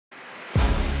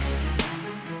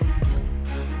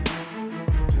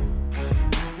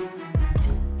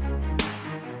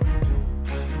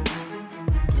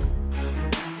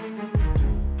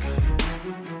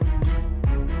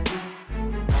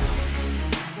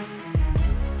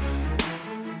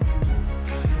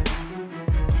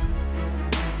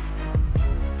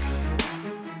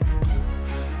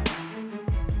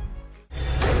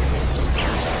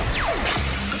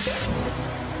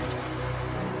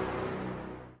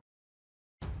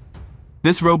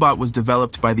This robot was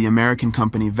developed by the American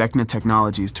company Vecna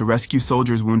Technologies to rescue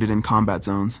soldiers wounded in combat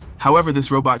zones. However, this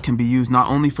robot can be used not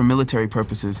only for military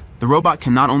purposes. The robot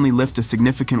can not only lift a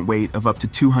significant weight of up to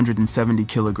 270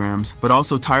 kilograms, but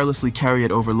also tirelessly carry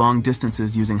it over long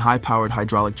distances using high-powered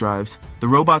hydraulic drives. The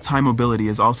robot's high mobility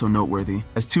is also noteworthy,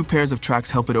 as 2 pairs of tracks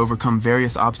help it overcome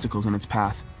various obstacles in its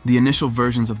path. The initial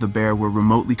versions of the bear were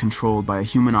remotely controlled by a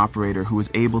human operator who was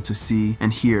able to see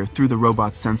and hear through the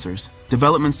robot's sensors.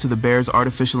 Developments to the bear's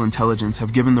artificial intelligence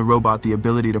have given the robot the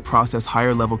ability to process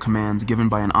higher-level commands given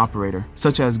by an operator,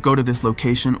 such as go to this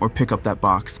location or pick up that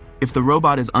box. If the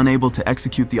robot is unable to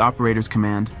execute the operator's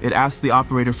command, it asks the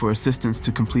operator for assistance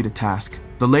to complete a task.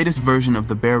 The latest version of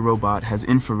the bear robot has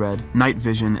infrared, night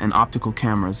vision, and optical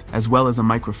cameras, as well as a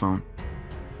microphone.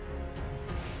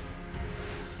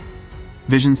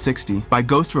 Vision 60 by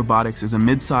Ghost Robotics is a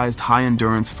mid-sized,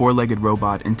 high-endurance, 4-legged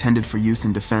robot intended for use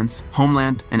in defense,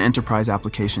 homeland, and enterprise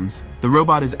applications. The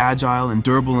robot is agile and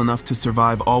durable enough to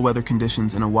survive all-weather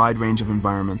conditions in a wide range of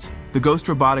environments. The Ghost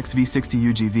Robotics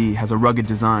V60 UGV has a rugged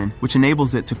design, which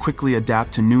enables it to quickly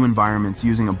adapt to new environments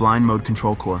using a blind mode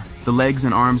control core. The legs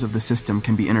and arms of the system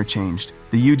can be interchanged.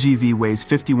 The UGV weighs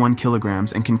 51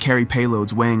 kilograms and can carry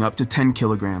payloads weighing up to 10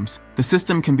 kilograms. The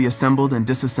system can be assembled and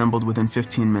disassembled within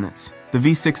 15 minutes. The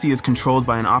V60 is controlled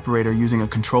by an operator using a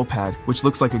control pad, which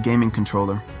looks like a gaming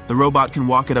controller. The robot can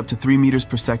walk at up to 3 meters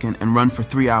per second and run for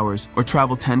 3 hours, or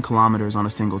travel 10 kilometers on a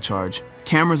single charge.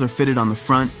 Cameras are fitted on the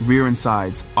front, rear, and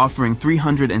sides, offering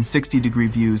 360-degree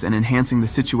views and enhancing the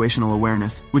situational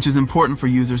awareness, which is important for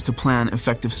users to plan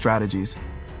effective strategies.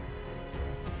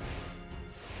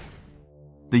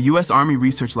 The U.S. Army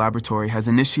Research Laboratory has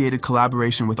initiated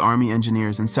collaboration with Army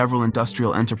engineers and several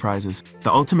industrial enterprises.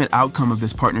 The ultimate outcome of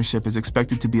this partnership is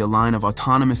expected to be a line of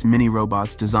autonomous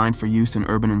mini-robots designed for use in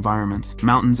urban environments,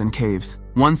 mountains, and caves.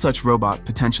 One such robot,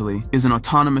 potentially, is an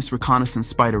autonomous reconnaissance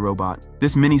spider robot.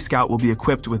 This mini-scout will be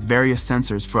equipped with various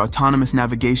sensors for autonomous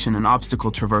navigation and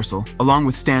obstacle traversal, along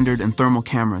with standard and thermal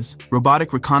cameras.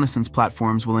 Robotic reconnaissance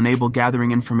platforms will enable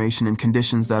gathering information in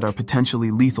conditions that are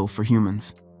potentially lethal for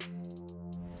humans.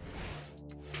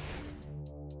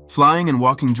 Flying and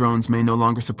walking drones may no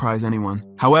longer surprise anyone.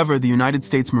 However, the United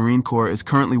States Marine Corps is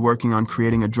currently working on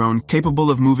creating a drone capable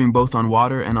of moving both on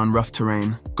water and on rough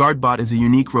terrain. GuardBot is a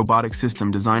unique robotic system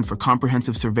designed for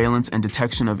comprehensive surveillance and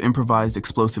detection of improvised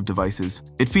explosive devices.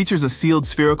 It features a sealed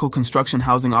spherical construction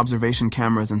housing observation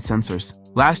cameras and sensors.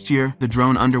 Last year, the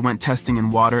drone underwent testing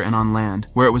in water and on land,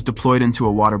 where it was deployed into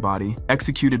a water body,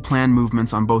 executed planned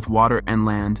movements on both water and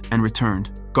land, and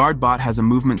returned. GuardBot has a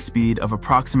movement speed of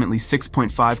approximately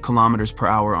 6.5 kilometers per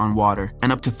hour on water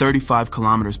and up to 35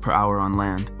 kilometers per hour on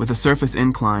land, with a surface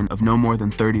incline of no more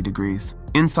than 30 degrees.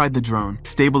 Inside the drone,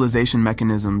 stabilization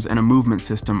mechanisms and a movement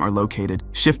system are located,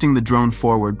 shifting the drone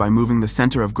forward by moving the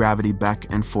center of gravity back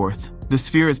and forth. The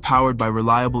sphere is powered by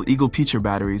reliable Eagle Peacher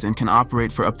batteries and can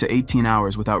operate for up to 18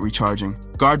 hours without recharging.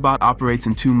 GuardBot operates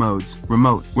in 2 modes: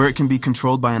 remote, where it can be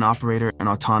controlled by an operator, and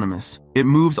autonomous. It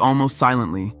moves almost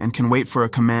silently and can wait for a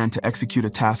command to execute a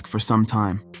task for some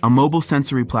time. A mobile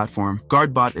sensory platform,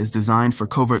 GuardBot is designed for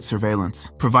covert surveillance,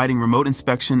 providing remote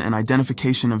inspection and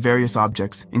identification of various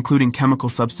objects, including chemical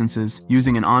substances,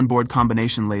 using an onboard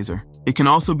combination laser. It can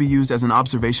also be used as an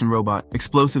observation robot,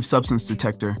 explosive substance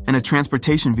detector, and a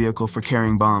transportation vehicle for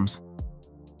carrying bombs.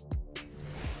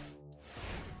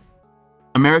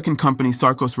 American company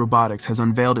Sarcos Robotics has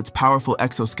unveiled its powerful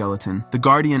exoskeleton, the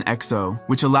Guardian XO,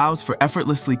 which allows for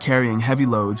effortlessly carrying heavy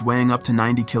loads weighing up to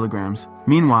 90 kilograms.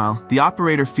 Meanwhile, the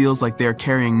operator feels like they are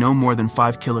carrying no more than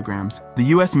 5 kilograms. The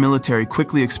U.S. military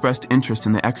quickly expressed interest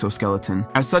in the exoskeleton,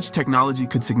 as such technology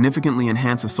could significantly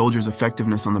enhance a soldier's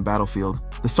effectiveness on the battlefield.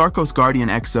 The Sarcos Guardian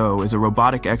XO is a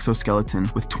robotic exoskeleton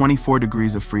with 24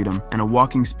 degrees of freedom and a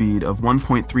walking speed of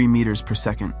 1.3 meters per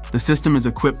second. The system is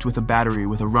equipped with a battery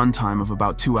with a runtime of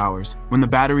about 2 hours. When the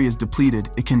battery is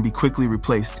depleted, it can be quickly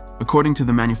replaced. According to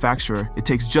the manufacturer, it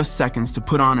takes just seconds to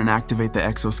put on and activate the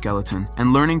exoskeleton,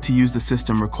 and learning to use the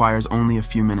system requires only a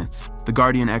few minutes. The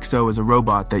Guardian XO is a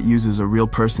robot that uses a real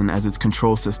person as its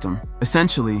control system.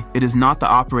 Essentially, it is not the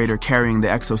operator carrying the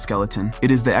exoskeleton,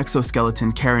 it is the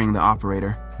exoskeleton carrying the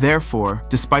operator. Therefore,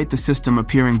 despite the system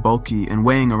appearing bulky and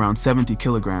weighing around 70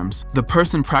 kilograms, the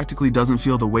person practically doesn't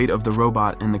feel the weight of the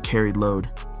robot and the carried load.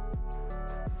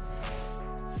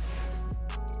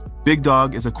 Big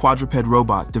Dog is a quadruped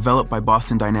robot developed by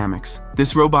Boston Dynamics.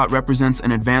 This robot represents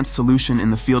an advanced solution in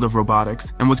the field of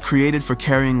robotics and was created for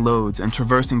carrying loads and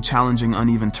traversing challenging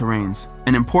uneven terrains.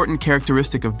 An important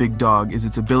characteristic of Big Dog is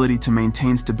its ability to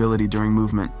maintain stability during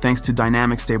movement, thanks to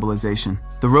dynamic stabilization.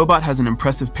 The robot has an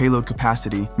impressive payload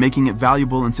capacity, making it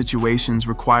valuable in situations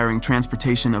requiring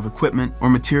transportation of equipment or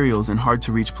materials in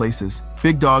hard-to-reach places.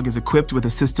 Big Dog is equipped with a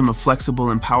system of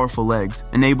flexible and powerful legs,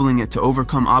 enabling it to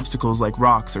overcome obstacles like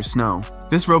rocks or snow.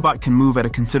 This robot can move at a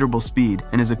considerable speed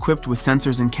and is equipped with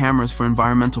sensors and cameras for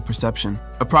environmental perception.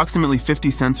 Approximately 50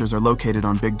 sensors are located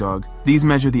on Big Dog. These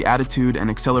measure the attitude and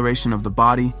acceleration of the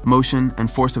body, motion, and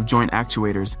force of joint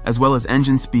actuators, as well as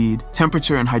engine speed,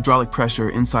 temperature, and hydraulic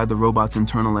pressure inside the robot's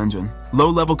internal engine.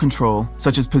 Low-level control,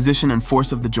 such as position and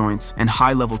force of the joints, and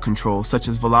high-level control, such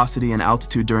as velocity and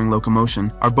altitude during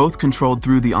locomotion, are both controlled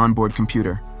through the onboard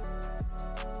computer.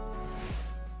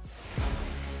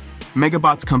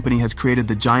 Megabots Company has created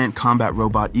the giant combat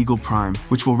robot Eagle Prime,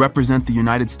 which will represent the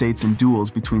United States in duels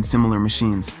between similar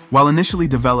machines. While initially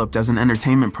developed as an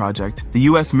entertainment project, the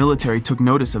US military took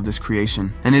notice of this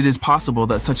creation, and it is possible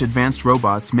that such advanced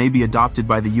robots may be adopted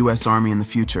by the US Army in the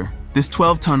future. This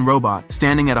 12-ton robot,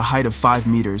 standing at a height of 5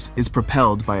 meters, is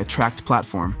propelled by a tracked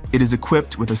platform. It is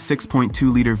equipped with a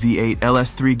 6.2-liter V8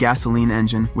 LS3 gasoline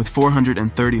engine with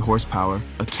 430 horsepower,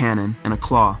 a cannon, and a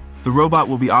claw. The robot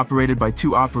will be operated by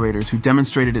 2 operators who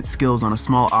demonstrated its skills on a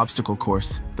small obstacle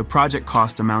course. The project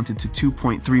cost amounted to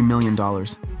 $2.3 million.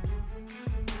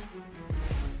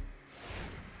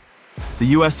 The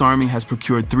U.S. Army has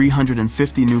procured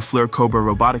 350 new Flur Cobra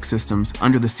robotic systems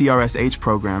under the CRSH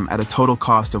program at a total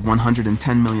cost of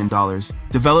 $110 million.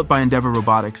 Developed by Endeavor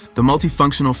Robotics, the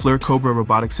multifunctional Flur Cobra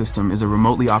robotic system is a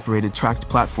remotely operated tracked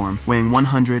platform weighing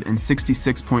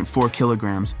 166.4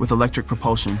 kilograms with electric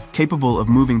propulsion, capable of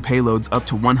moving payloads up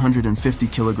to 150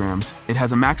 kilograms. It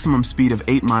has a maximum speed of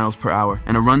 8 miles per hour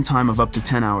and a runtime of up to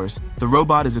 10 hours. The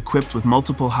robot is equipped with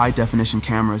multiple high-definition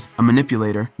cameras, a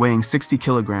manipulator weighing 60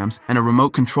 kilograms, and a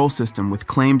remote control system with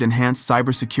claimed enhanced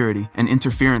cybersecurity and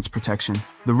interference protection.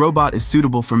 The robot is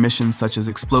suitable for missions such as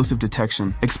explosive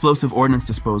detection, explosive ordnance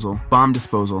disposal, bomb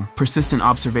disposal, persistent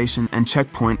observation, and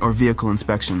checkpoint or vehicle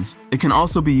inspections. It can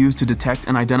also be used to detect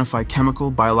and identify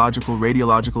chemical, biological,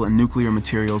 radiological, and nuclear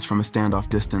materials from a standoff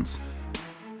distance.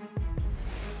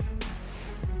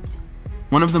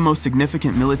 One of the most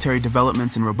significant military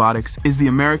developments in robotics is the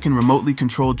American remotely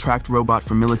controlled tracked robot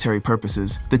for military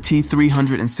purposes, the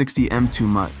T-360M2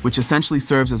 MUT, which essentially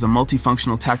serves as a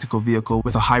multifunctional tactical vehicle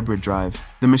with a hybrid drive.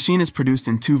 The machine is produced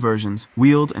in 2 versions,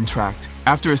 wheeled and tracked.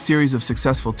 After a series of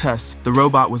successful tests, the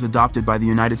robot was adopted by the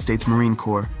United States Marine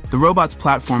Corps. The robot's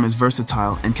platform is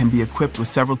versatile and can be equipped with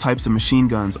several types of machine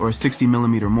guns or a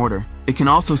 60mm mortar. It can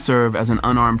also serve as an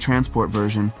unarmed transport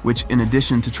version, which, in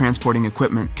addition to transporting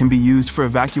equipment, can be used for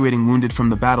evacuating wounded from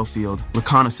the battlefield,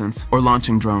 reconnaissance, or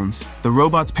launching drones. The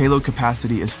robot's payload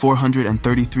capacity is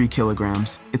 433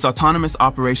 kilograms. Its autonomous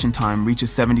operation time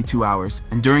reaches 72 hours,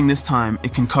 and during this time,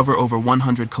 it can cover over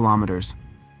 100 kilometers.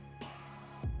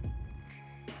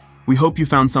 We hope you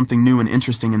found something new and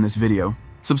interesting in this video.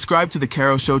 Subscribe to the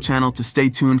Caro Show channel to stay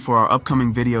tuned for our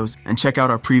upcoming videos and check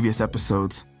out our previous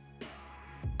episodes.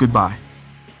 Goodbye.